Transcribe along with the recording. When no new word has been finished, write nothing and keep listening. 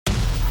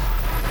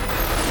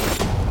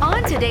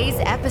On today's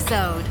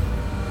episode,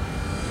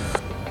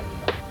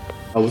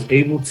 I was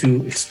able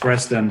to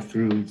express them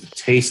through the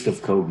taste of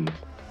kogi.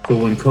 So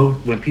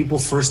when people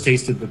first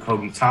tasted the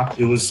kogi top,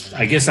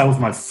 I guess that was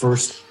my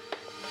first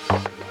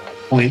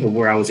point of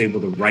where I was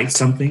able to write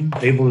something,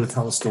 able to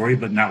tell a story,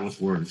 but not with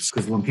words.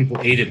 Because when people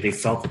ate it, they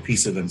felt a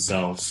piece of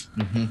themselves,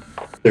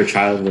 their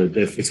childhood.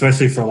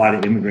 Especially for a lot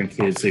of immigrant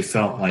kids, they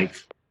felt like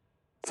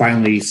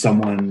finally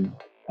someone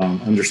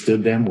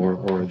understood them,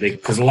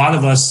 because a lot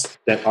of us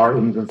that are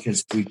immigrant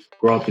kids, we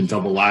grow up in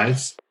double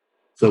lives.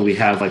 So we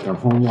have like our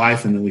home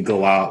life, and then we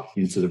go out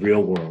into the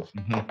real world.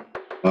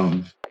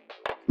 And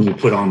we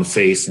put on the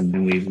face, and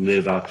then we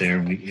live out there,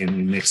 and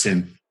we mix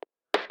in.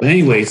 But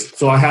anyways,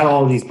 so I had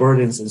all these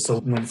burdens, and so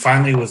when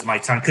finally was my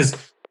time, because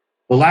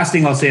the last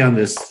thing I'll say on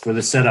this for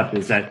the setup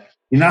is that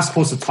you're not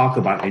supposed to talk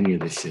about any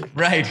of this shit.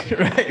 Right,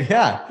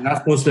 yeah. You're not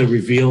supposed to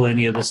reveal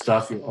any of this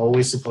stuff. You're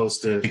always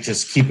supposed to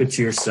just keep it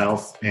to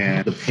yourself,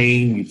 and the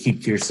pain you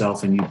keep to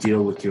yourself, and you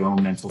deal with your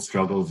own mental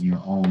struggles and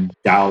your own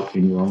doubt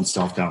and your own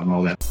self-doubt and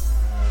all that.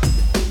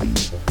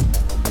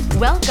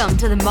 welcome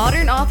to the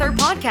Modern Author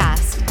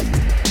Podcast.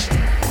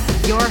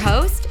 Your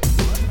host,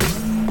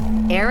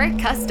 Eric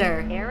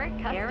Custer.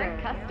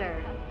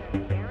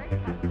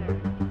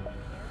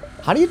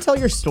 How do you tell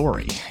your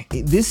story?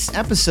 This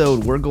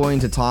episode, we're going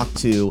to talk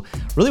to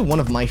really one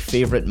of my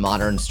favorite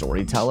modern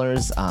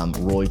storytellers,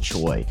 Roy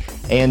Choi.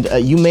 And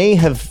you may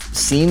have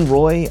seen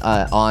Roy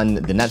on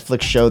the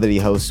Netflix show that he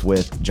hosts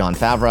with Jon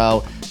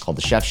Favreau called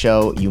The Chef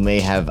Show. You may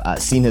have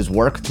seen his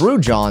work through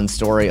Jon's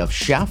story of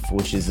Chef,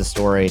 which is a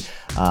story,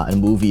 a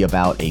movie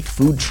about a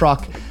food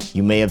truck.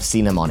 You may have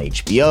seen him on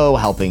HBO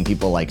helping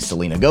people like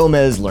Selena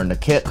Gomez learn to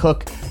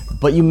cook.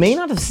 But you may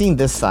not have seen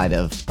this side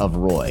of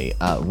Roy.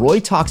 Roy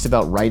talks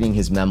about writing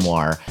his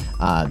memoir,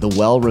 the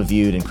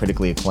well-reviewed and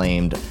critically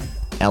acclaimed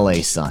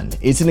L.A. Son.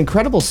 It's an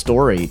incredible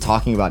story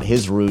talking about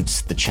his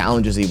roots, the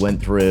challenges he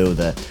went through,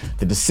 the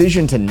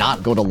decision to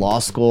not go to law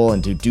school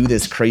and to do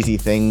this crazy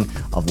thing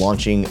of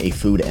launching a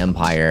food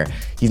empire.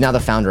 He's now the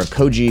founder of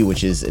Koji,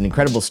 which is an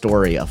incredible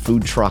story, a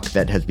food truck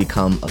that has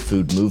become a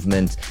food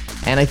movement.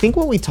 And I think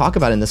what we talk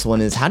about in this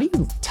one is, how do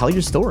you tell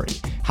your story?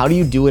 How do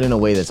you do it in a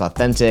way that's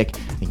authentic?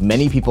 I think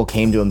many people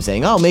came to him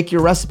saying, oh, make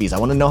your recipes. I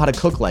want to know how to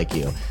cook like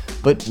you.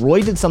 But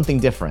Roy did something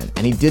different,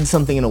 and he did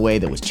something in a way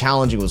that was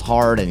challenging, was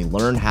hard, and he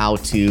learned how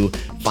to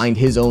find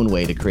his own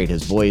way to create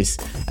his voice.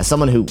 As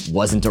someone who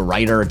wasn't a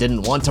writer,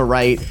 didn't want to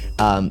write,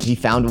 he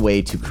found a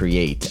way to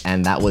create,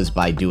 and that was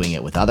by doing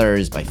it with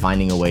others, by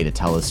finding a way to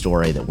tell a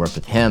story that worked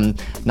with him,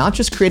 not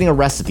just creating a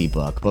recipe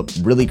book, but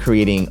really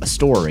creating a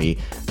story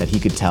that he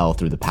could tell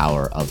through the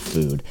power of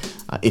food.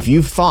 If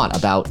you've thought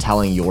about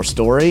telling your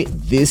story,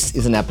 this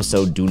is an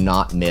episode do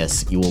not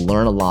miss. You will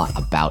learn a lot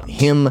about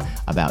him,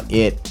 about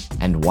it,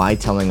 and why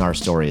telling our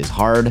story is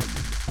hard,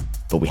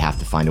 but we have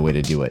to find a way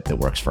to do it that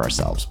works for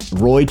ourselves.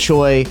 Roy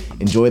Choi,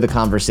 enjoy the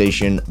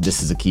conversation.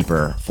 This is a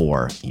keeper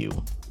for you.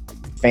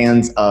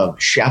 Fans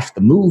of Chef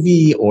the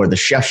movie or the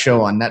Chef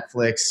Show on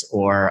Netflix,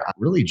 or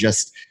really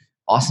just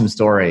awesome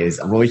stories,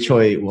 Roy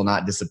Choi will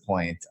not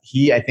disappoint.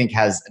 He, I think,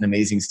 has an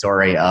amazing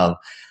story of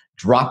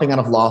dropping out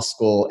of law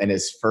school in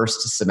his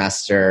first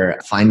semester,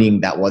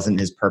 finding that wasn't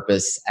his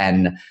purpose,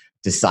 and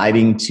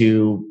deciding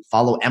to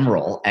follow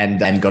Emerald and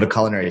then go to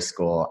culinary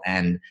school,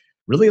 and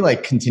really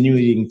like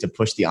continuing to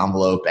push the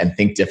envelope and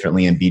think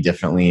differently and be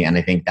differently. And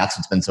I think that's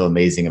what's been so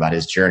amazing about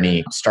his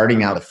journey,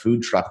 starting out a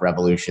food truck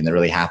revolution that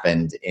really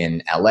happened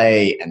in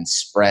LA and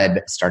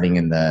spread starting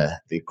in the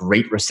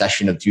Great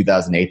Recession of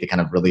 2008 that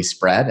kind of really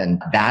spread.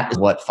 And that is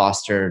what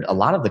fostered a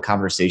lot of the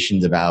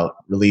conversations about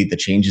really the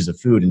changes of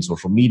food and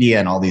social media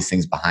and all these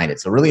things behind it.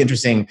 So really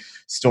interesting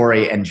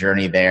story and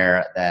journey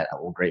there that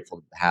we're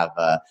grateful to have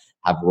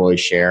Roy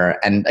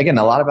share. And again,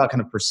 a lot about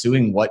kind of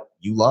pursuing what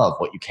you love,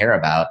 what you care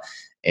about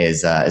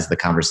is the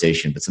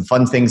conversation. But some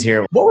fun things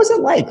here. What was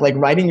it like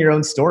writing your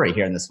own story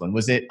here in this one?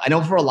 Was it, I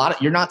know for a lot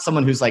of, you're not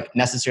someone who's like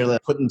necessarily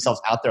putting themselves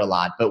out there a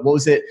lot, but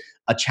was it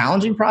a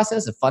challenging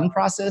process, a fun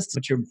process to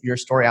put your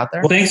story out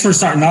there? Well, thanks for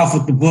starting off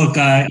with the book.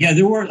 I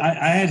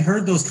had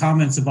heard those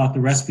comments about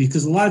the recipes,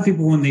 because a lot of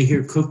people, when they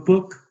hear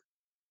cookbook,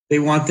 they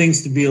want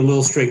things to be a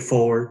little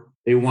straightforward.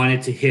 They want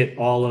it to hit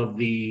all of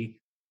the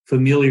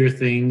familiar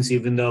things,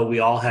 even though we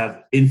all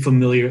have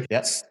unfamiliar,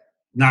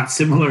 not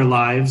similar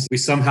lives. We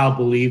somehow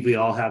believe we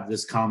all have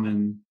this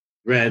common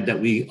thread that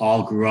we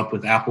all grew up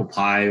with apple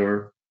pie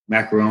or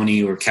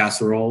macaroni or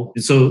casserole.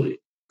 And so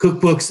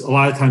cookbooks, a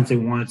lot of times they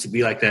want it to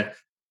be like that.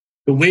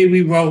 The way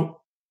we wrote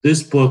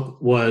this book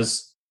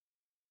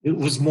it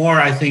was more,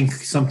 I think,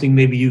 something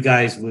maybe you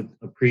guys would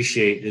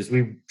appreciate, is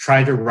we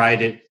tried to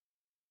write it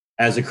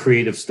as a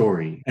creative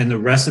story. And the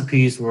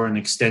recipes were an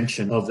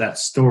extension of that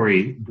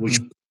story, which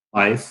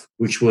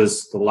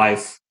was the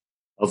life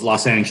of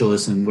Los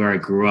Angeles and where I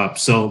grew up.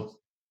 So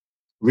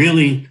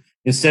really,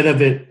 instead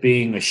of it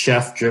being a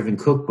chef-driven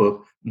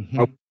cookbook, I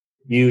want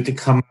you to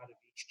come out of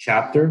each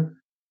chapter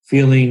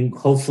feeling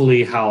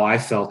hopefully how I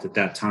felt at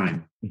that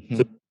time. So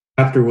the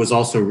chapter was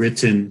also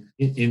written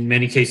in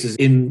many cases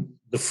in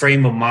the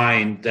frame of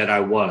mind that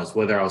I was,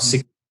 whether I was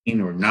 16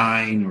 or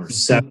 9 or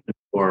 7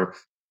 or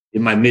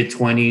in my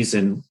mid-20s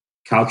and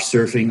couch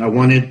surfing. I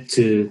wanted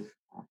to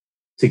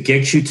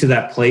get you to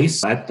that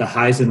place at the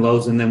highs and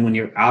lows. And then when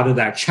you're out of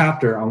that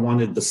chapter, I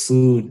wanted the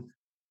food.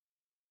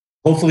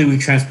 Hopefully we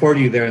transport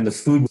you there and the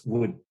food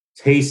would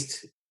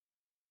taste,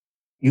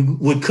 you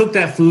would cook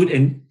that food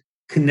and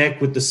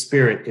connect with the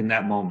spirit in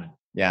that moment.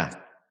 Yeah.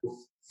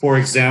 For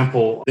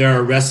example, there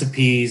are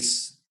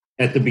recipes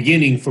at the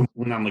beginning from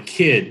when I'm a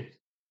kid,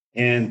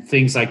 and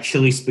things like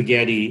chili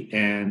spaghetti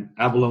and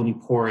abalone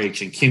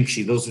porridge and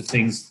kimchi. Those are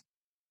things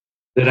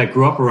that I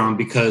grew up around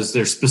because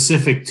they're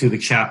specific to the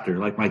chapter.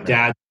 Like my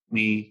dad took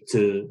me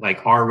to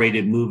like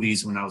R-rated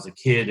movies when I was a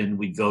kid, and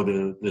we'd go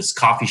to this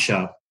coffee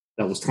shop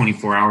that was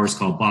 24 hours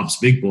called Bob's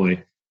Big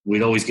Boy.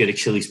 We'd always get a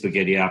chili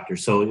spaghetti after.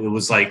 So it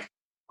was like,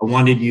 I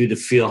wanted you to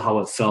feel how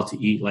it felt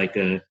to eat like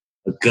a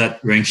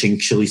gut-wrenching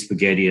chili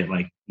spaghetti at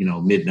like,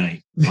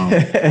 midnight.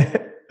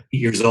 8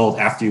 years old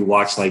after you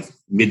watch like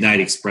Midnight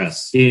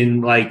Express.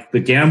 In like the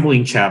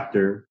gambling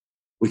chapter,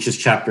 which is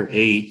chapter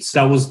 8,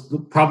 that was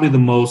probably the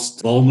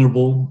most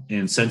vulnerable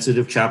and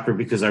sensitive chapter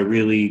because I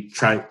really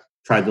tried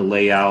to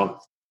lay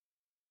out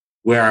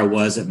where I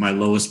was at my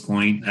lowest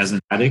point as an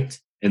addict.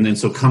 And then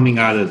so coming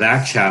out of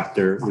that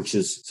chapter, I'll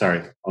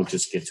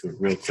just get to it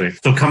real quick.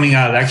 So coming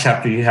out of that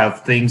chapter, you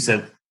have things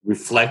that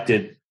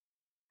reflected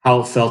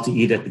how it felt to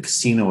eat at the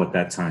casino at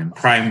that time.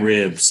 Prime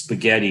rib,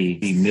 spaghetti,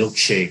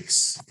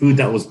 milkshakes, food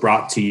that was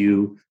brought to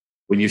you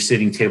when you're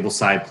sitting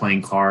tableside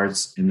playing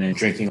cards and then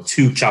drinking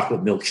 2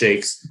 chocolate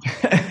milkshakes.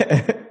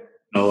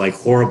 Like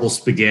horrible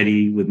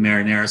spaghetti with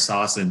marinara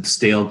sauce and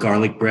stale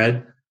garlic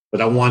bread.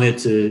 But I wanted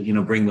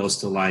to, bring those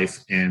to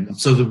life. And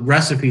so the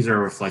recipes are a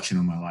reflection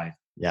of my life.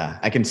 Yeah,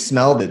 I can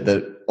smell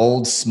the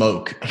old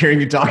smoke hearing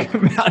you talk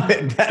about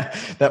it.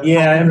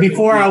 And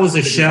before I was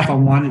a chef, I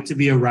wanted to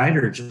be a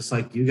writer just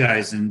like you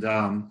guys. And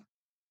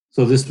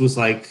so this was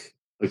like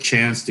a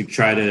chance to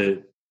try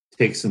to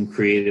take some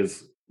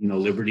creative,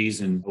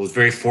 liberties. And I was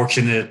very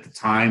fortunate at the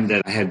time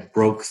that I had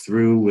broke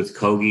through with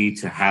Kogi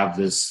to have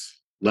this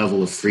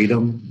level of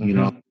freedom,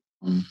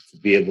 to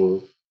be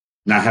able,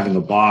 not having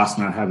a boss,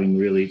 not having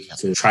really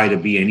to try to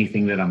be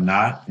anything that I'm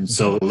not. And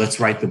so let's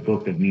write the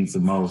book that means the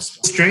most.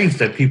 It's strange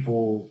that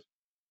people,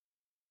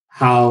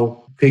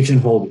 how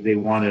pigeonholed they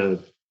want to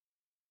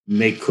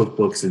make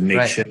cookbooks and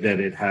make sure that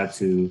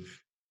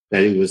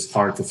it was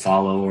hard to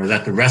follow, or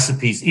that the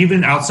recipes,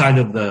 even outside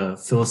of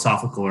the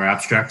philosophical or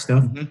abstract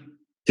stuff,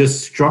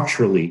 just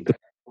structurally,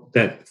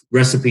 that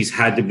recipes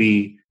had to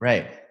be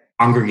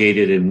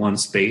congregated in one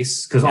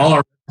space. Because all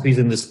our recipes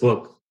in this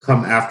book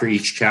come after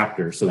each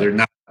chapter. So they're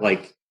not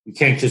like, you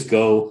can't just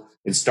go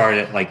and start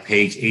at like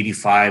page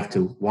 85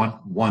 to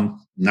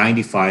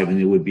 195 and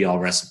it would be all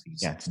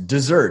recipes. Yeah, it's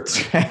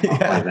desserts. By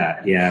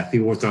that. Yeah,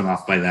 people were thrown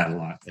off by that a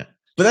lot. Yeah.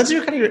 But that's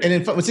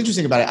what's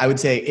interesting about it, I would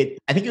say,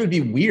 I think it would be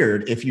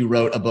weird if you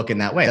wrote a book in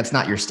that way. That's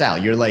not your style.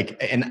 You're like,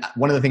 and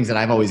one of the things that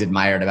I've always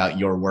admired about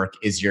your work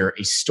is you're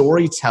a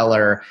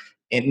storyteller.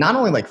 And not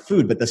only like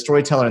food, but the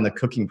storyteller in the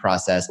cooking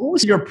process. What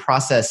was your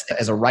process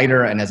as a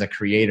writer and as a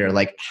creator?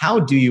 Like, I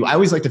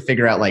always like to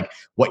figure out like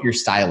what your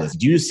style is.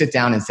 Do you sit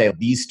down and say,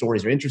 these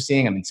stories are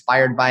interesting, I'm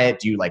inspired by it?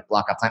 Do you like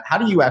block off time? How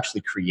do you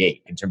actually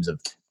create in terms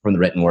of from the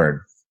written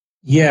word?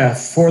 Yeah,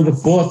 for the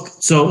book.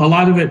 So a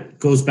lot of it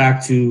goes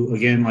back to,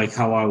 again, like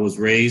how I was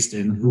raised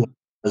and who I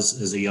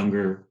was as a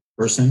younger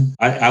person.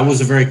 I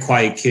was a very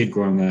quiet kid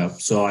growing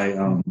up. So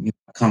I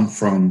come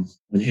from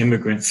an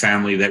immigrant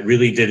family that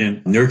really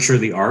didn't nurture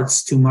the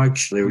arts too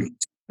much. They were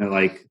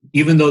like,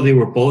 even though they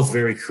were both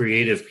very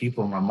creative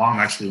people, my mom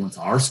actually went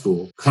to art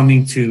school.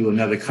 Coming to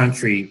another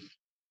country,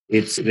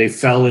 they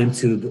fell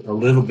into a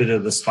little bit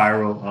of the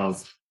spiral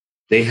of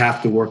they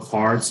have to work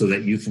hard so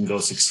that you can go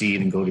succeed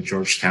and go to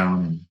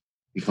Georgetown and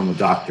become a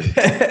doctor.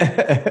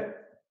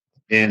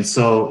 And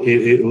so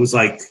it was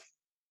like,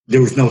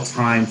 there was no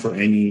time for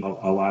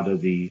a lot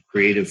of the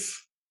creative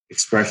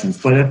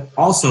expressions. But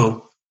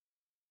also,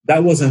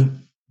 that wasn't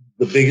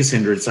the biggest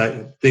hindrance.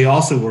 They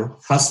also were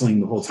hustling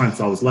the whole time.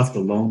 So I was left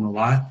alone a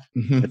lot.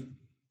 Mm-hmm.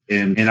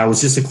 And I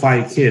was just a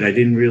quiet kid. I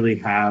didn't really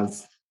have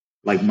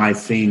like my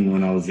thing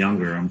when I was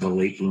younger. I'm a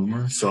late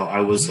bloomer. So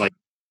I was like,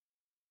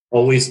 I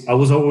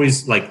was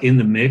always like in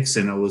the mix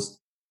and I was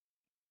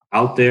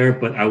out there,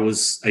 but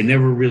I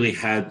never really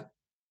had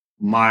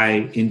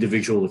my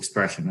individual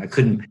expression. I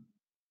couldn't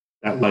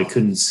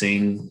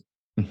sing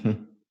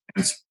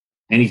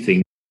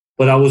anything,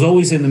 but I was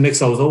always in the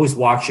mix. I was always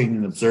watching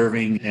and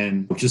observing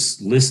and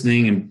just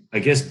listening and I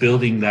guess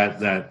building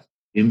that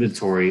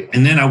inventory.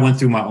 And then I went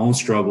through my own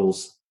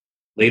struggles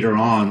later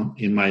on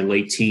in my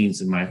late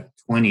teens, in my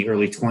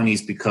early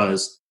 20s,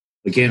 because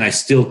again, I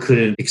still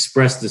couldn't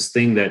express this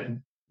thing that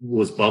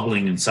was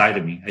bubbling inside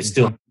of me. I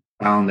still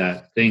found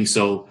that thing.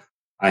 So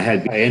I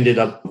ended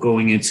up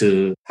going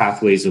into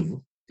pathways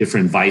of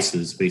different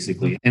vices,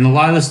 basically. And a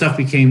lot of the stuff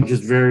became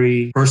just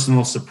very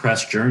personal,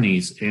 suppressed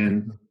journeys.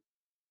 And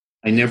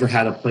I never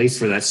had a place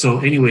for that. So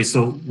anyway,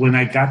 so when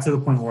I got to the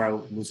point where I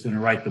was going to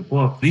write the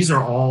book, these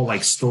are all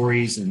like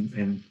stories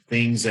and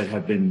things that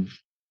have been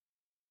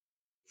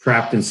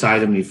trapped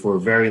inside of me for a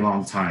very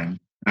long time.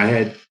 I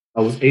had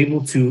I was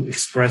able to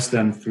express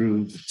them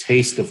through the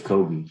taste of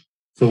Kogi.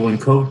 So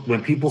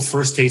when people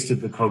first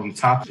tasted the Kogi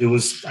top,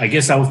 I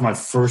guess that was my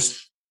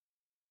first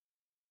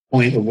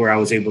point of where I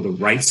was able to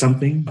write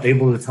something,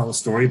 able to tell a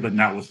story, but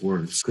not with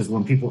words. Because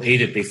when people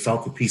ate it, they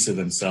felt a piece of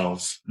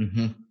themselves,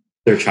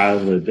 their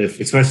childhood.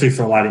 Especially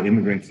for a lot of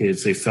immigrant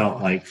kids, they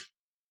felt like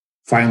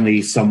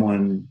finally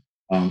someone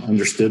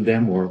understood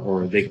them,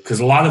 or they, because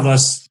a lot of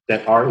us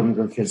that are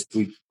immigrant kids,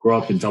 we grow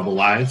up in double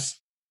lives.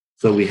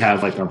 So we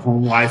have like our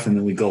home life, and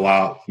then we go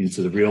out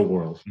into the real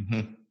world.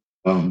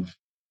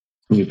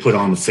 We put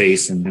on the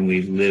face, and then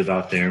we live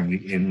out there, and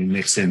we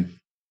mix in.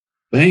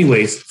 But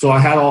anyways, so I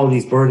had all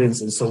these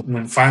burdens. And so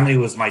when finally it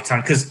was my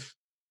time, because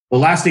the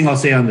last thing I'll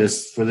say on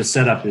this for the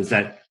setup is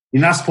that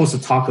you're not supposed to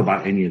talk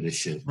about any of this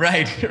shit.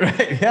 Right,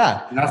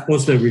 yeah. You're not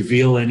supposed to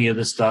reveal any of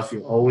this stuff.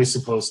 You're always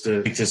supposed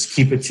to just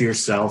keep it to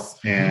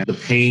yourself. And the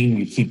pain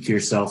you keep to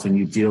yourself, and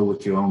you deal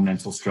with your own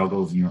mental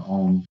struggles and your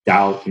own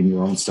doubt and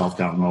your own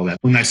self-doubt and all that.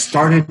 When I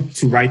started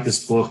to write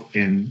this book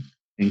and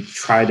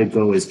try to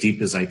go as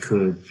deep as I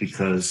could,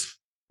 because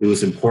it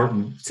was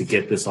important to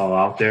get this all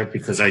out there,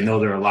 because I know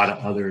there are a lot of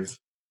other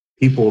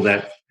people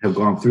that have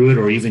gone through it,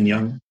 or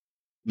even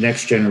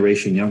next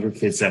generation, younger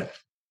kids that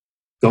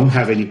don't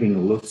have anything to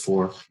look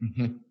for.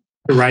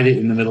 To write it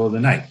in the middle of the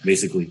night,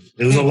 basically.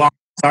 It was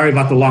sorry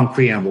about the long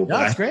preamble. No,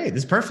 that's great.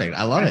 It's perfect.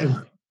 I love it.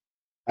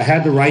 I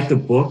had to write the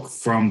book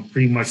from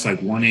pretty much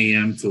like 1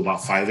 a.m. to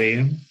about 5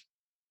 a.m.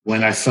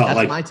 when I felt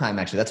that's my time,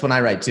 actually. That's when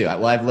I write too.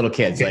 I have little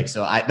kids, that's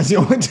the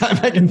only time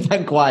I can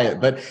find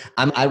quiet. But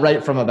I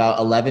write from about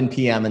 11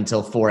 p.m.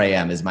 until 4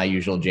 a.m. is my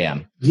usual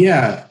jam.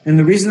 Yeah, and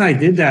the reason I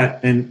did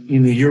that, and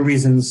your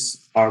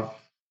reasons are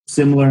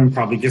similar and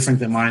probably different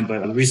than mine,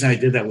 but the reason I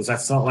did that was I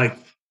felt like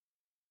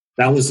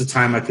that was the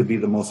time I could be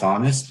the most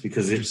honest,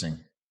 because I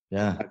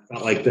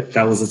felt like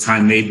that was the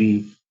time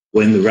maybe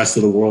when the rest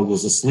of the world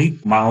was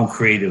asleep, my own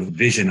creative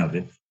vision of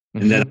it,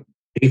 and that I could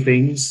say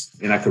things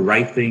and I could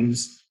write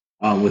things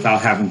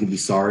without having to be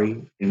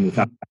sorry, and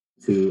without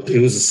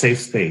it was a safe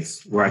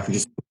space where I could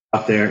just put it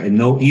out there and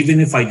know, even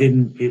if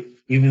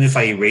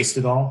I erased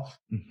it all,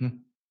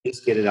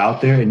 just get it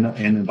out there.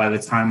 And by the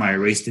time I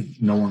erased it,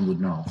 no one would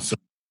know. So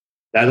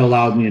that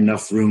allowed me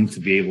enough room to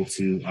be able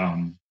to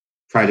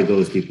try to go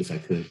as deep as I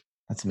could.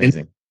 That's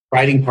amazing. And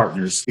writing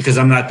partners, because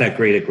I'm not that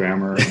great at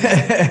grammar.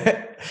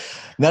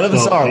 None of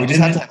us are. We just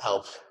have to have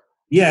help.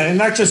 Yeah, and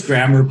not just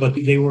grammar, but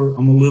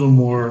I'm a little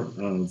more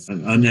of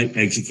an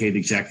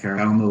uneducated Jack Harris.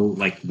 I don't know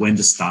like when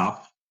to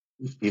stop.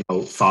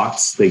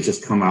 Thoughts, they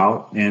just come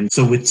out. And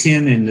so with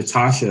Tim and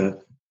Natasha,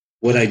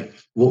 what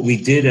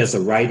we did as a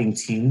writing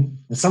team,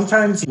 and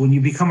sometimes when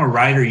you become a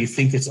writer, you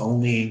think it's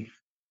only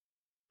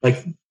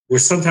like, we're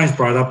sometimes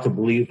brought up to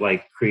believe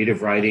like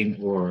creative writing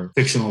or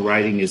fictional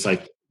writing is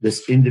like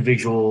this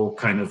individual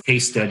kind of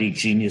case study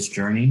genius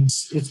journey.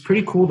 It's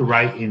pretty cool to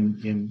write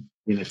in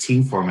a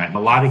team format. And a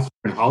lot of here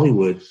in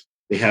Hollywood,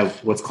 they have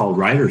what's called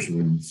writers'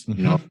 rooms,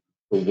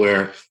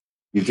 where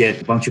you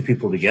get a bunch of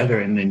people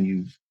together and then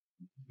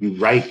you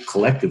write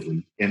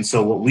collectively. And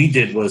so what we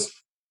did was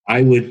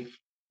I would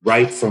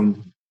write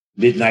from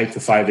midnight to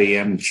 5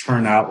 a.m. and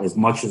churn out as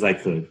much as I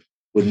could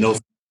with no.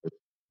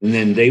 And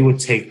then they would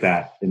take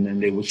that and then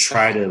they would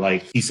try to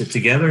like piece it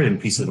together and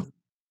piece it apart.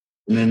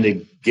 And then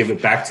they give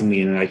it back to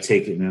me and I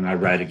take it and then I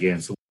write again.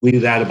 So we do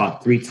that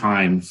about 3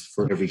 times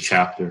for every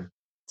chapter.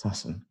 That's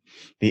awesome.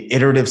 The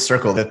iterative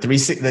circle, the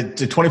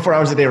 24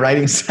 hours a day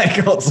writing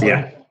cycle.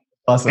 Yeah.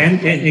 Awesome.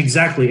 And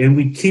exactly. And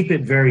we keep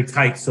it very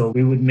tight. So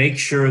we would make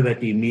sure that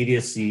the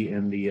immediacy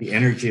and the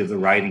energy of the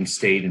writing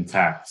stayed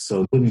intact.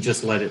 So we wouldn't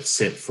just let it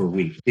sit for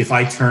weeks. If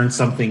I turned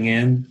something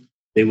in,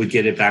 they would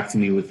get it back to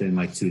me within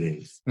like 2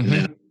 days. And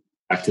then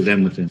back to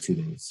them within 2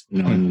 days,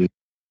 and we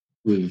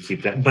would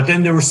keep that. But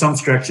then there were some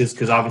stretches,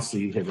 because obviously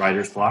you hit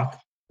writer's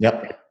block.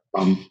 Yep.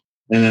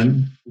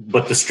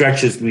 But the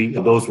stretches,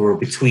 those were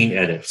between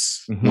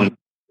edits when we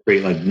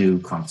create like new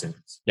content.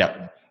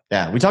 Yep.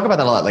 Yeah. We talk about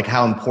that a lot, like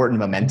how important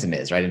momentum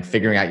is, right? And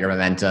figuring out your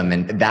momentum.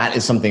 And that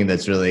is something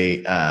that's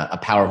really a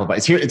powerful,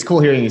 but it's cool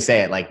hearing you say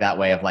it like that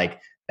way, of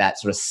like that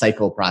sort of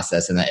cycle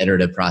process and that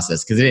iterative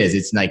process. Cause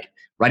it's like,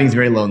 writing is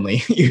very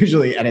lonely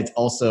usually. And it's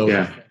also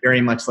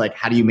very much like,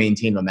 how do you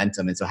maintain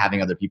momentum? And so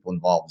having other people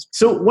involved.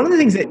 So one of the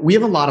things that we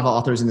have a lot of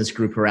authors in this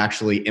group who are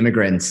actually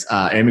immigrants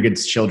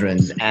children.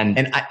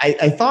 And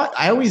I thought,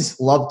 I always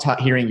loved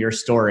hearing your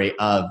story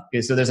so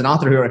there's an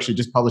author who actually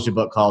just published a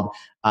book called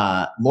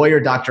Lawyer,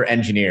 Doctor,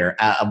 Engineer,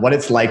 what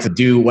it's like to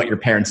do what your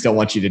parents still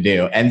want you to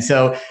do. And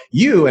so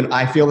you, and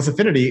I feel this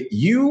affinity,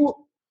 you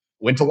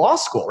went to law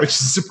school, which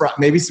is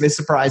maybe may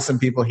surprise some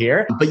people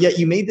here, but yet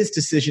you made this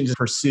decision to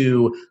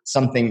pursue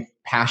something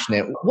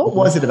passionate. What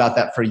was it about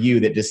that for you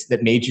that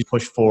made you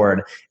push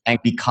forward and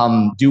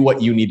do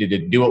what you needed to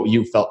do, what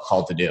you felt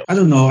called to do? I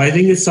don't know. I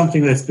think it's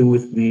something that's been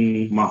with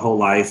me my whole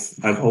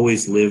life. I've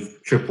always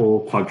lived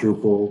triple,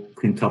 quadruple,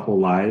 quintuple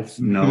lives.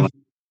 When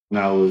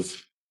I was,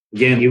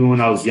 even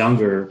when I was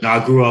younger,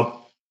 I grew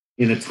up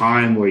in a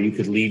time where you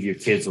could leave your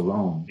kids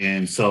alone.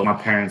 And so my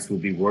parents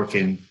would be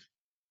working.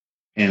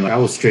 And I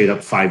was straight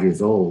up 5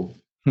 years old.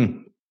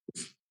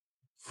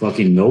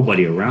 fucking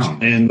nobody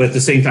around. And but at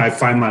the same time, I'd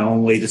find my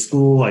own way to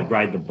school. I'd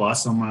ride the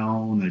bus on my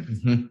own. I'd,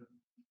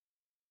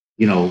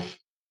 you know,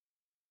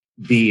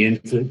 be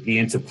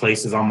into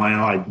places on my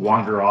own. I'd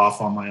wander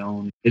off on my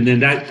own. And then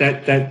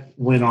that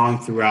went on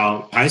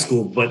throughout high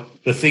school.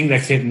 But the thing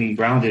that kept me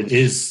grounded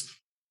is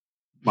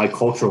my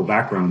cultural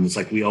background. It's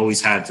like we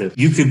always had to,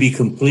 you could be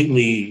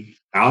completely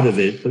out of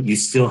it, but you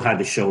still had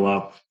to show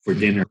up for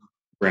dinner,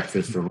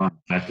 breakfast, or lunch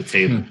at the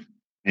table.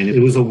 And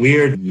it was a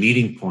weird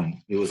meeting point.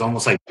 It was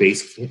almost like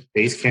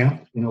base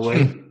camp in a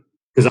way.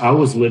 Because I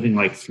was living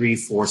like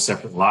 3-4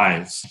 separate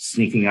lives,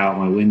 sneaking out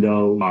my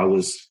window.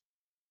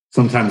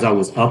 Sometimes I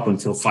was up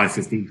until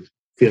 5:59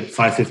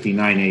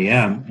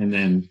 a.m. and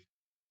then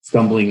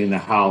stumbling in the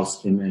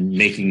house and then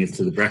making it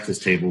to the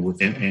breakfast table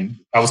and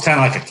I was kind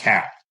of like a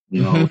cat,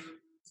 you know,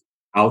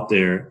 out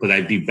there, but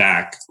I'd be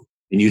back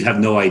and you'd have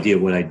no idea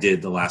what I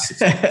did the last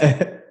 6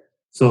 months.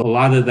 So a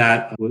lot of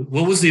that,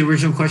 what was the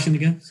original question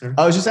again? Sorry.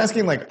 I was just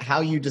asking like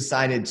how you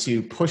decided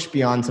to push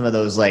beyond some of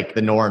those, like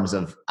the norms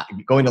of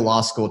going to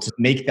law school to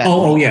make that.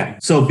 Oh yeah.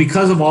 So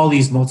because of all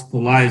these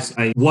multiple lives,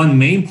 one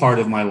main part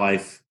of my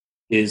life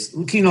is,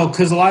 you know,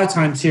 because a lot of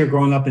times here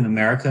growing up in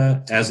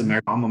America,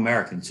 I'm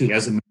American too.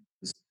 As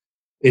Americans,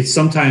 it's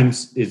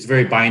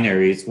very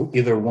binary. It's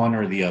either one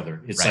or the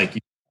other. It's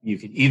like you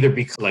can either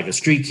be like a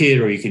street kid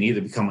or you can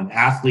either become an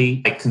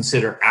athlete. I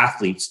consider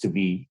athletes to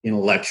be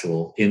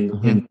intellectual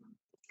in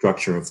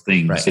structure of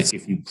things. Right.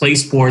 If you play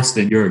sports,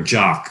 then you're a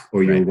jock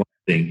or you're one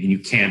thing, and you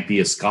can't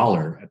be a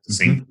scholar at the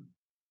same time.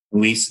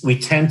 And we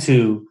tend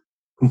to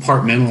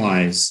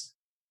compartmentalize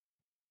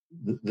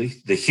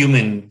the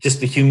human,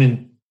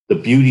 the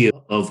beauty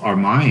of our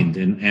mind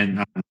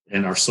and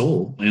our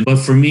soul. But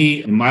for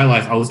me, in my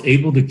life, I was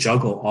able to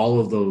juggle all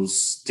of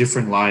those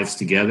different lives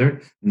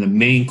together. And the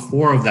main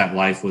core of that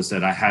life was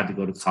that I had to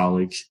go to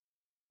college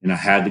and I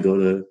had to go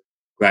to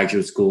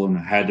graduate school and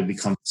I had to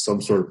become some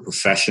sort of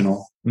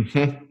professional.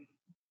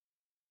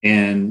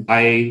 And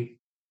I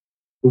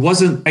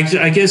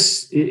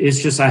guess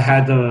it's just I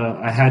had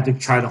to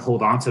try to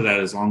hold on to that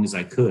as long as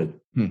I could.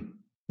 And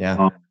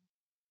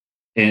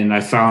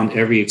I found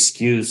every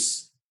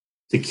excuse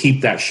to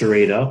keep that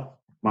charade up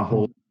my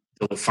whole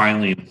until it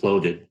finally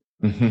imploded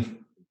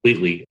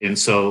completely. And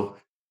so,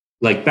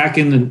 like back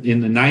in the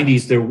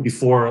 90s,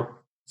 before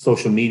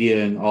social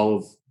media and all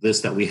of this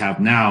that we have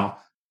now,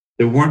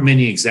 there weren't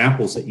many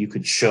examples that you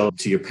could show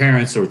to your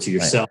parents or to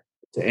yourself,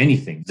 to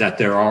anything, that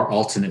there are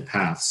alternate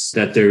paths,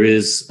 that there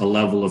is a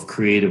level of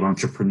creative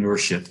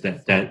entrepreneurship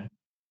that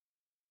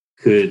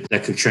could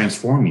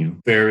transform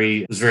you.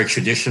 It was very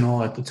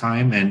traditional at the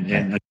time,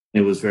 and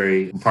it was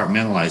very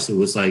compartmentalized. It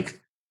was like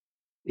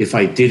if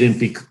I didn't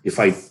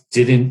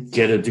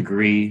get a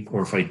degree,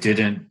 or if I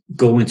didn't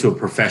go into a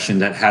profession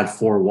that had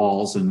 4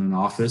 walls in an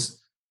office,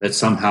 that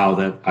somehow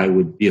that I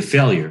would be a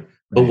failure.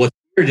 But what's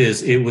weird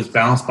is it was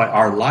balanced by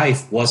our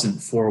life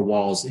wasn't 4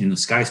 walls in a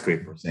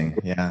skyscraper.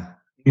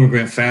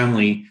 Immigrant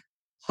family,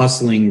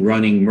 hustling,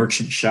 running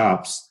merchant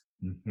shops.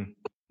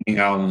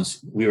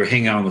 We were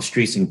hanging out on the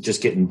streets and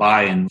just getting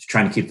by and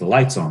trying to keep the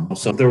lights on.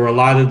 So there were a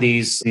lot of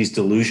these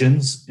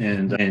delusions,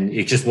 and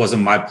it just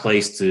wasn't my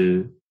place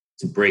to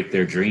break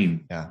their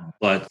dream.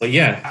 But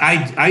yeah,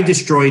 I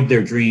destroyed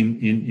their dream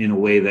in a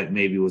way that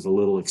maybe was a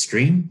little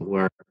extreme,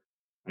 where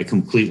I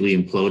completely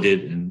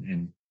imploded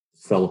and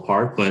fell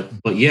apart.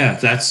 But yeah,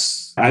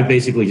 I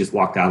basically just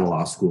walked out of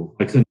law school.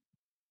 I couldn't.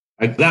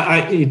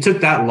 It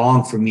took that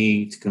long for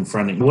me to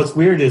confront it. And what's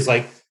weird is,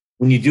 like,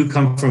 when you do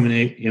come from an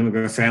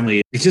immigrant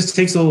family, it just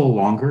takes a little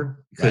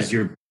longer because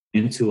you're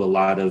into a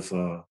lot of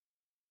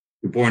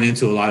you're born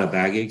into a lot of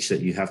baggage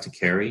that you have to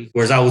carry.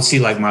 Whereas I would see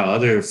like my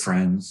other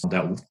friends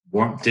that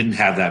didn't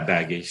have that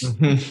baggage.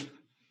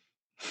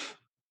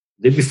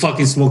 They'd be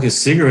fucking smoking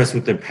cigarettes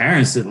with their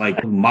parents. That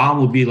like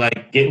mom would be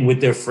like getting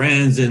with their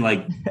friends and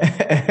like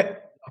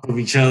of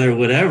each other,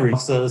 whatever.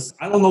 So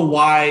I don't know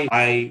why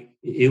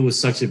it was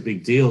such a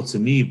big deal to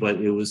me,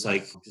 but it was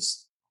like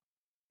just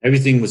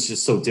everything was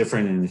just so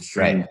different and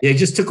extreme. Yeah, it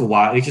just took a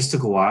while.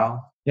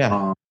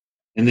 Yeah.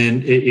 And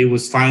then it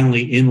was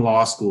finally in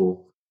law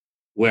school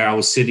where I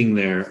was sitting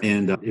there,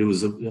 and it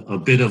was a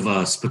bit of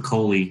a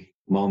Spicoli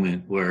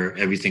moment where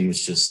everything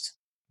was just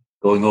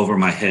going over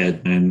my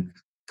head. And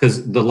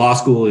because the law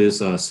school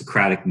is a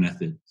Socratic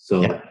method.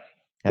 So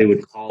they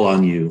would call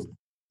on you.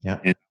 Yeah.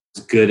 And I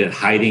was good at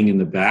hiding in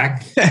the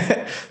back,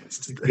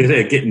 good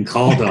at getting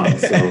called on.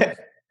 So,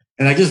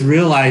 and I just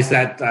realized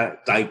that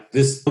like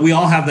this, we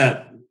all have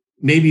that.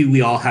 Maybe we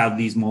all have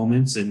these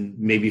moments, and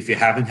maybe if you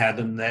haven't had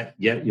them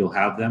yet, you'll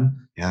have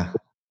them. Yeah.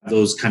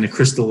 Those kind of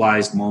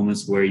crystallized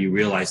moments where you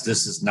realize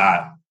this is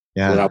not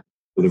what I want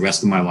for the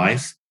rest of my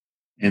life.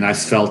 And I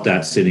felt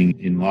that sitting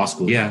in law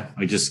school. Yeah.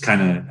 I just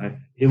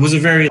it was a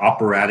very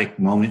operatic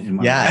moment in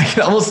my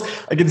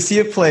life. I can see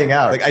it playing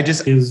out. Like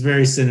it was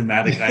very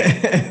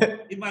cinematic.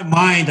 In my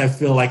mind, I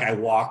feel like I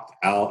walked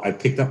out, I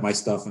picked up my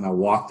stuff and I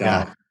walked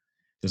out.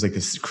 There's like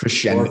this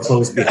crescendo. Door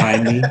closed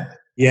behind me.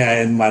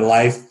 Yeah. And my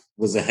life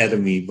was ahead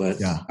of me, but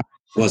it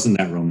wasn't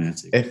that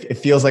romantic. It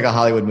feels like a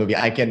Hollywood movie.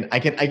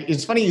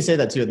 It's funny you say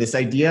that too. This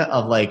idea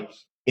of like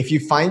if you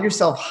find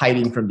yourself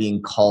hiding from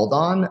being called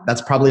on,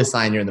 that's probably a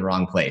sign you're in the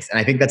wrong place. And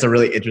I think that's a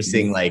really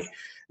interesting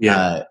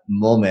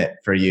moment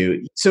for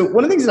you. So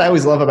one of the things that I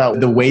always love about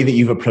the way that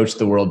you've approached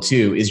the world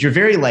too is you're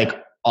very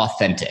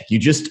authentic. You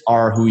just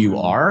are who you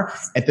are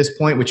at this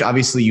point, which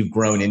obviously you've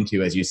grown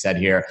into, as you said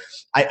here.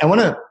 I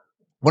want to.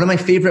 One of my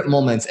favorite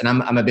moments, and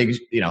I'm a big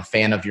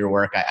fan of your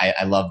work.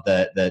 I love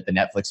the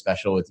Netflix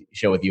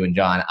show with you and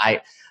John.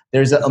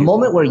 There's a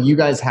moment where you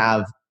guys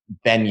have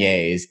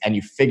beignets and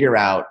you figure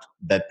out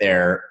that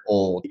they're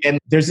old. And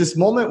there's this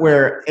moment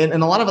where, in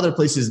a lot of other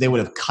places, they would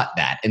have cut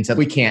that and said,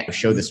 we can't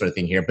show this sort of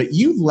thing here. But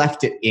you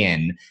left it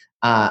in.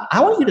 I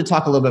want you to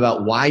talk a little bit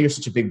about why you're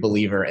such a big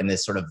believer in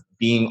this sort of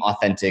being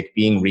authentic,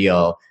 being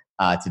real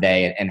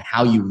today, and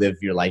how you live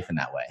your life in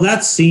that way.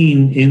 That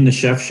scene in the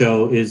chef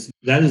show is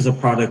a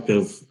product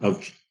of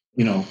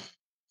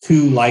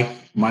two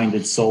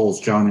like-minded souls,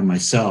 John and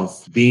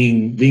myself,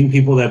 being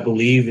people that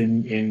believe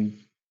in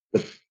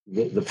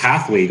the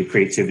pathway to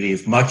creativity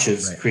as much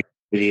as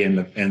creativity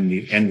and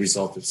the end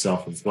result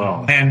itself as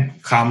well, and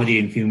comedy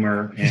and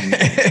humor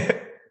and.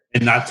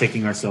 And not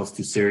taking ourselves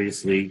too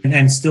seriously,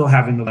 and still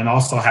having the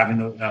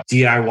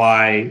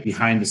DIY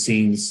behind the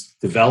scenes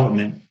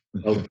development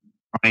of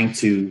trying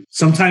to.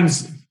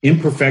 Sometimes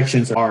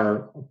imperfections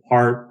are a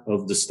part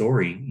of the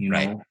story,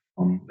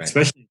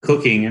 especially in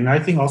cooking, and I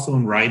think also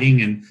in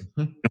writing and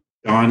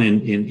John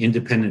in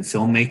independent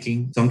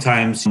filmmaking.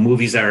 Sometimes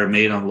movies that are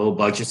made on low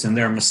budgets and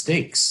there are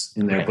mistakes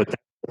in there, but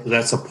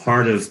that's a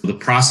part of the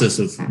process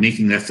of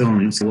making that film,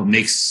 and so what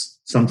makes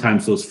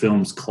sometimes those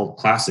films cult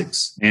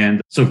classics.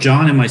 And so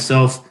John and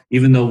myself,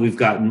 even though we've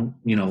gotten,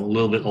 a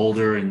little bit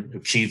older and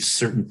achieved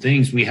certain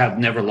things, we have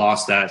never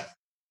lost that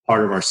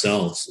part of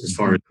ourselves as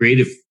far as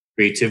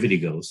creativity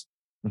goes.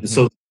 And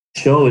so the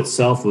show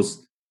itself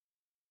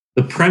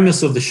the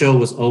premise of the show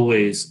was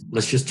always,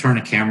 let's just turn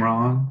a camera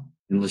on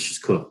and let's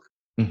just cook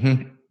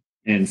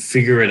and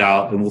figure it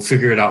out. And we'll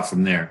figure it out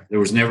from there. There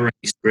was never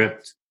any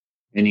script,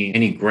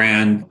 any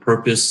grand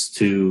purpose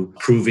to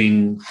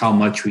proving how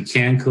much we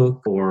can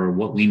cook or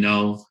what we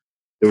know.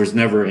 There was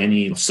never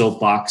any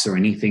soapbox or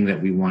anything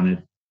that we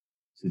wanted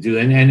to do.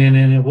 And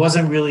it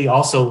wasn't really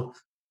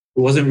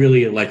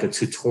like a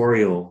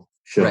tutorial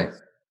show. Right.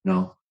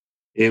 No,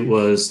 it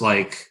was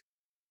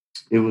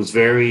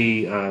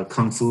very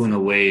kung fu in a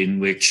way in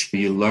which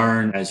you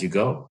learn as you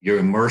go. You're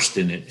immersed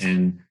in it.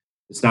 And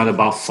it's not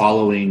about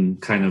following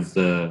kind of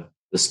the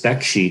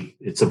spec sheet.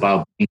 It's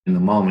about being in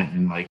the moment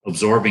and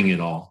absorbing it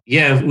all.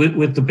 Yeah,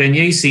 with the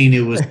beignet scene,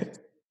 it was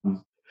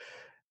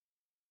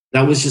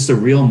that was just a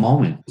real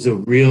moment. It was a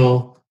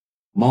real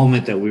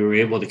moment that we were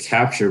able to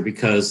capture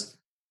because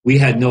we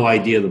had no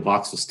idea the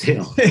box was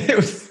stale.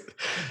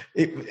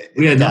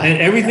 And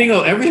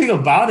everything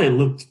about it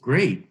looked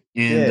great,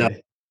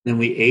 and then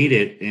we ate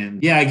it.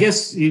 And I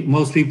guess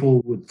most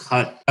people would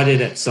cut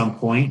it at some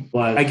point,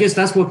 but I guess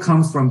that's what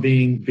comes from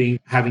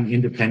having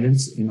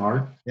independence in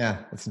art. Yeah,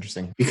 that's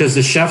interesting. Because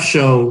the chef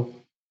show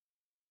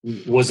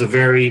was a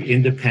very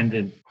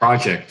independent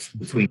project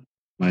between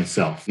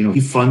myself. He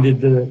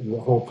funded the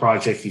whole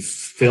project. He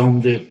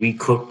filmed it. We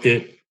cooked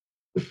it.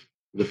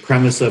 The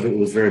premise of it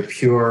was very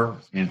pure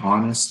and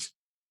honest,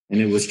 and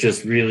it was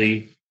just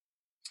really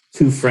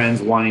two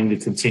friends wanting to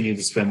continue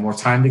to spend more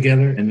time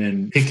together, and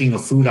then picking a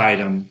food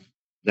item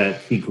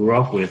that he grew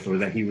up with or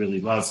that he really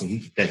loves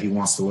and that he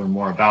wants to learn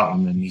more about,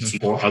 and then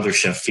or other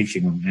chefs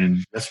teaching him.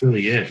 And that's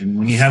really it. And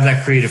when you have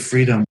that creative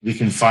freedom, we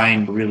can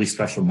find really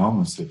special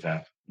moments with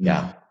that.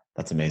 Yeah,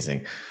 that's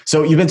amazing.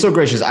 So you've been so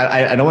gracious.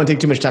 I don't want to take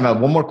too much time. I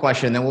have one more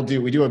question, then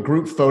we do a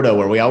group photo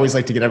where we always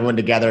like to get everyone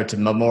together to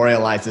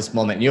memorialize this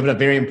moment. And you have a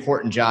very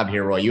important job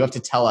here, Roy. You have to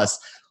tell us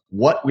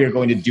what we're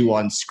going to do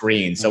on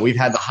screen. So we've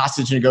had the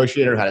hostage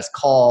negotiator who had us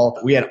call.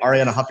 We had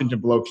Ariana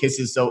Huffington blow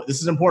kisses. So this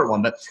is an important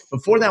one. But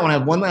before that one, I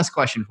have one last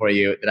question for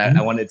you that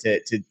I wanted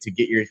to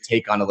get your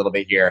take on a little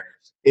bit here,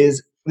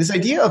 is this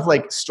idea of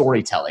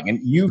storytelling. And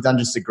you've done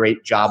just a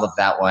great job of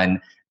that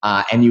one.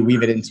 And you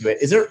weave it into it.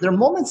 Is there are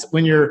moments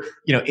when you're,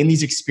 in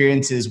these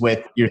experiences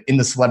you're in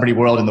the celebrity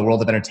world, in the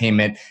world of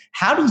entertainment,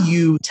 how do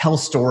you tell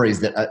stories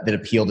that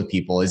appeal to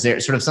people? Is there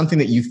sort of something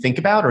that you think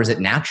about, or is it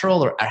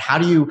natural, or how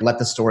do you let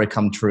the story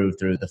come true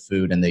through the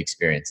food and the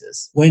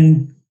experiences?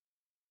 When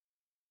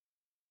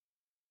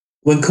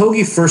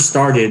Kogi first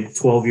started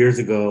 12 years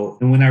ago,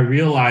 and when I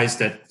realized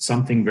that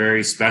something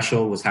very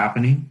special was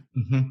happening,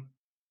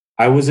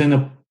 I was in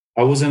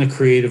a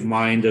creative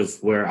mind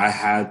of where I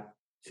had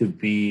to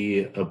be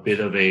a bit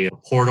of a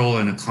portal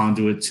and a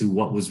conduit to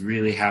what was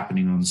really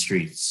happening on the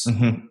streets,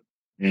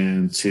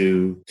 and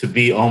to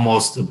be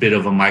almost a bit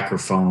of a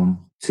microphone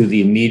to the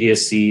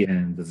immediacy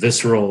and the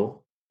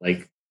visceral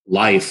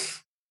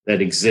life that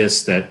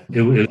exists, that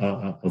it was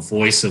a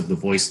voice of the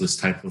voiceless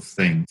type of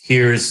thing.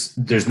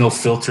 There's no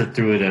filter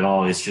through it at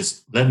all. It's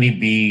just, let me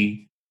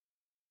be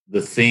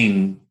the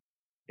thing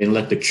and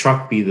let the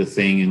truck be the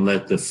thing and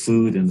let the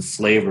food and the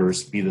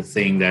flavors be the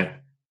thing that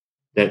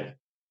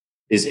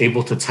is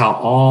able to tell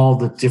all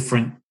the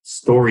different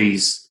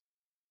stories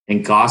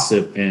and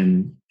gossip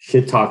and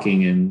shit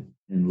talking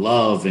and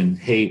love and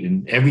hate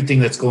and everything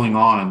that's going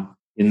on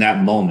in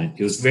that moment.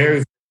 It was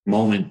very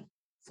moment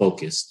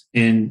focused.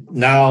 And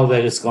now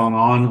that it's gone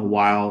on a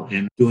while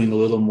and doing a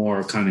little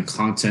more kind of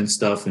content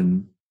stuff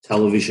and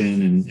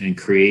television and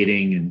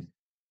creating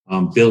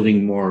and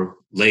building more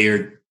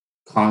layered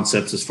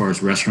concepts as far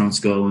as restaurants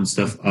go and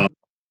stuff,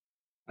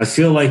 I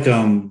feel like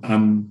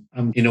I'm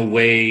in a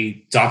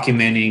way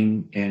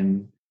documenting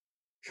and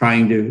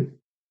trying to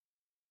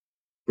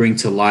bring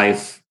to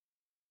life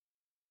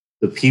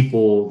the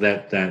people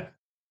that the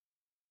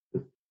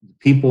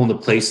people and the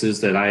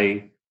places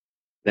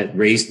that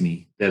raised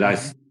me, that I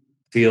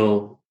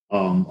feel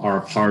are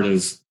a part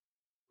of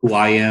who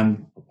I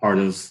am, a part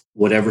of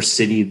whatever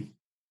city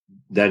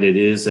that it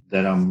is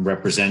that I'm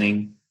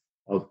representing,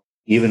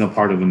 even a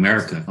part of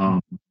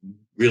America.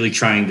 Really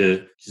trying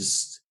to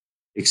just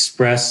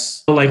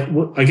express, like,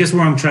 I guess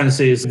what I'm trying to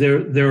say is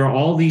there are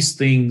all these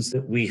things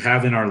that we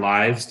have in our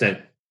lives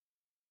that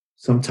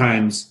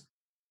sometimes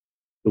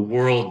the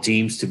world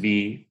deems to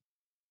be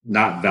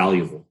not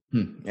valuable.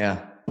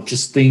 Yeah.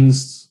 Just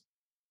things.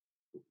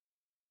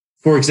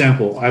 For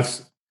example,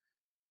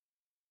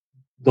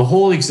 the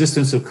whole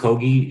existence of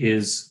Kogi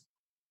is,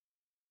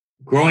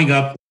 growing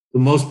up, the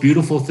most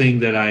beautiful thing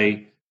that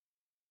I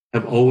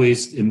have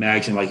always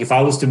imagined. Like, if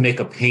I was to make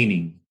a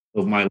painting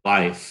of my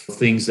life,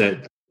 things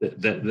that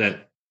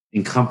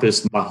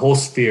encompass my whole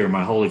sphere,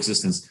 my whole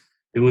existence,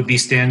 it would be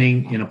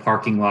standing in a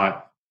parking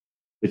lot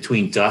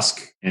between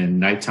dusk and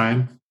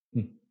nighttime,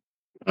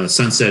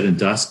 sunset and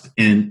dusk,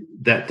 and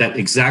that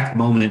exact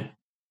moment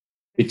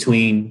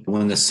between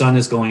when the sun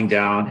is going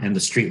down and the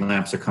street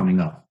lamps are coming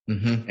up,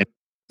 and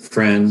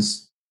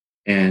friends,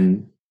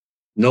 and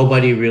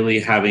nobody really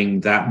having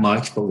that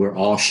much, but we're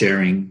all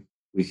sharing.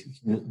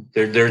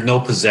 There are no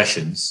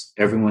possessions.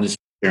 Everyone is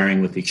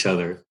sharing with each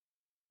other,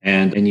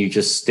 and you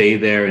just stay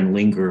there and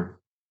linger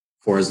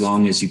for as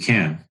long as you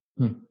can.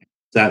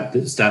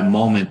 It's that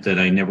moment that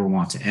I never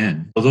want to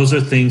end. So those are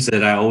things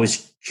that I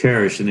always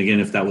cherish. And again,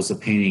 if that was a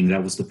painting,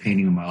 that was the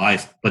painting of my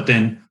life. But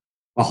then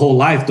my whole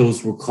life, that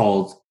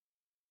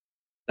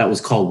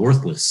was called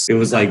worthless. It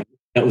was like,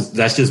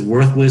 that's just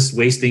worthless,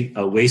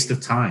 a waste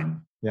of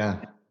time.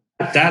 Yeah.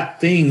 That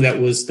thing that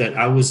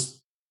I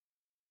was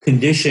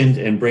conditioned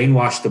and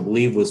brainwashed to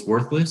believe was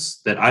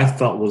worthless, that I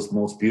felt was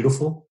most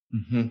beautiful,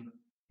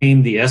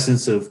 became the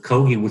essence of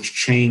Kogi, which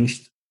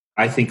changed,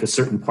 I think, a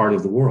certain part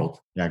of the world.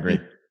 Yeah,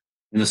 great.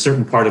 And a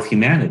certain part of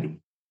humanity.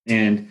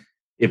 And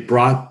it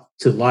brought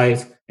to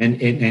life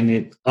and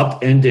it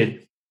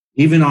upended,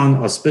 even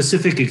on a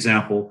specific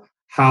example,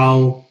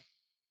 how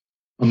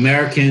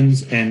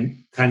Americans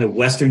and kind of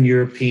Western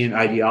European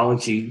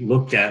ideology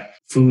looked at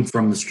food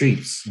from the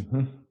streets.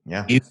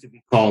 Yeah. It used to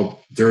be called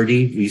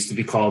dirty. It used to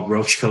be called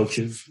roach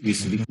coaches.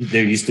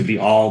 There used to be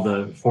all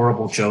the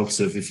horrible jokes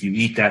of, if you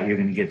eat that, you're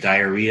going to get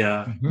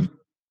diarrhea.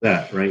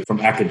 That, right?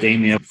 From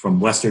academia, from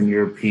Western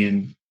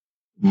European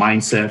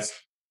mindsets.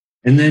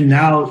 And then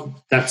now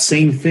that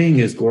same thing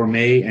is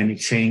gourmet, and it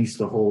changed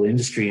the whole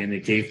industry, and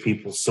it gave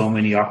people so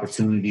many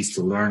opportunities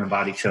to learn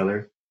about each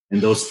other.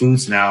 And those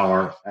foods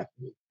now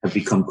have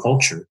become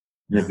culture,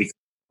 and have become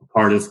a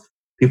part of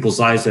people's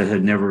lives that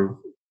had never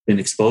been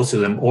exposed to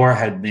them or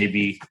had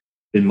maybe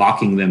been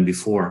mocking them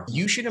before.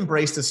 You should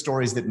embrace the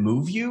stories that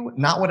move you,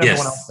 not what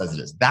everyone else says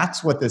it is.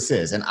 That's what this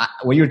is. And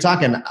when you were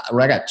talking,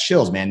 I got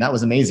chills, man. That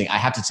was amazing. I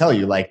have to tell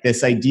you, like,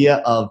 this idea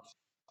of,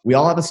 we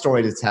all have a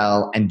story to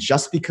tell, and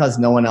just because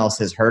no one else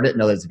has heard it,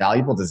 know that it's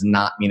valuable, does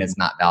not mean it's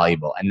not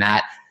valuable. And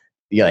that,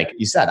 like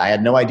you said, I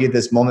had no idea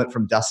this moment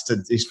from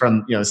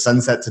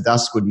sunset to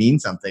dusk would mean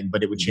something,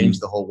 but it would change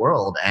the whole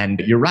world.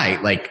 And you're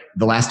right. Like,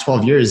 the last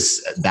 12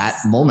 years, that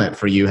moment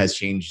for you has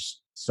changed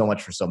so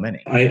much for so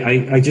many.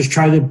 I just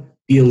try to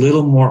be a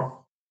little more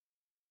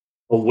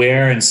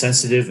aware and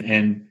sensitive,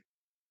 and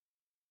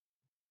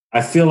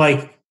I feel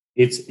like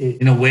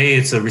in a way,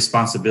 it's a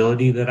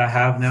responsibility that I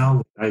have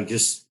now.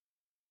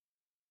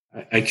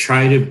 I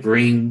try to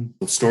bring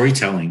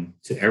storytelling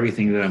to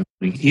everything that I'm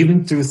doing,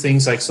 even through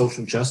things like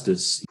social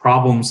justice,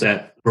 problems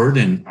that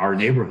burden our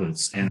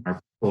neighborhoods and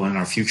our people and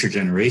our future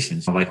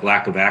generations, like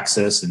lack of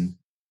access and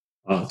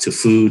to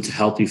food, to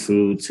healthy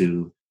food,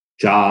 to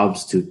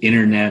jobs, to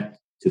internet,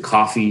 to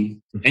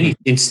coffee.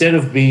 Instead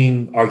of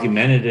being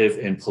argumentative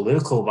and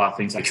political about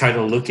things, I try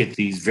to look at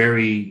these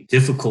very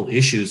difficult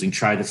issues and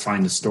try to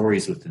find the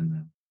stories within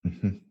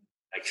them.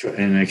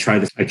 I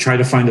try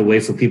to find a way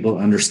for people to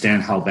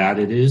understand how bad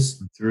it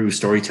is through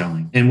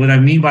storytelling. And what I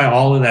mean by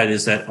all of that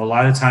is that a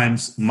lot of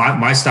times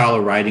my style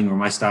of writing or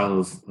my style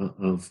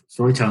of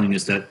storytelling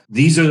is that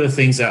these are the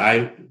things that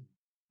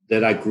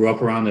I grew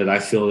up around, that I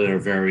feel that are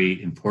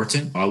very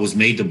important. I was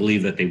made to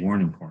believe that they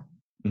weren't important.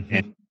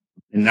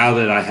 And now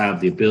that I have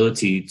the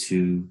ability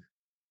to,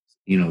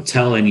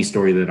 tell any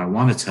story that I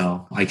want to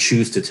tell, I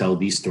choose to tell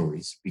these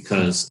stories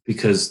because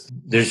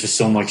there's just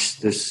so much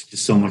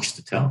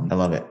to tell. I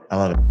love it.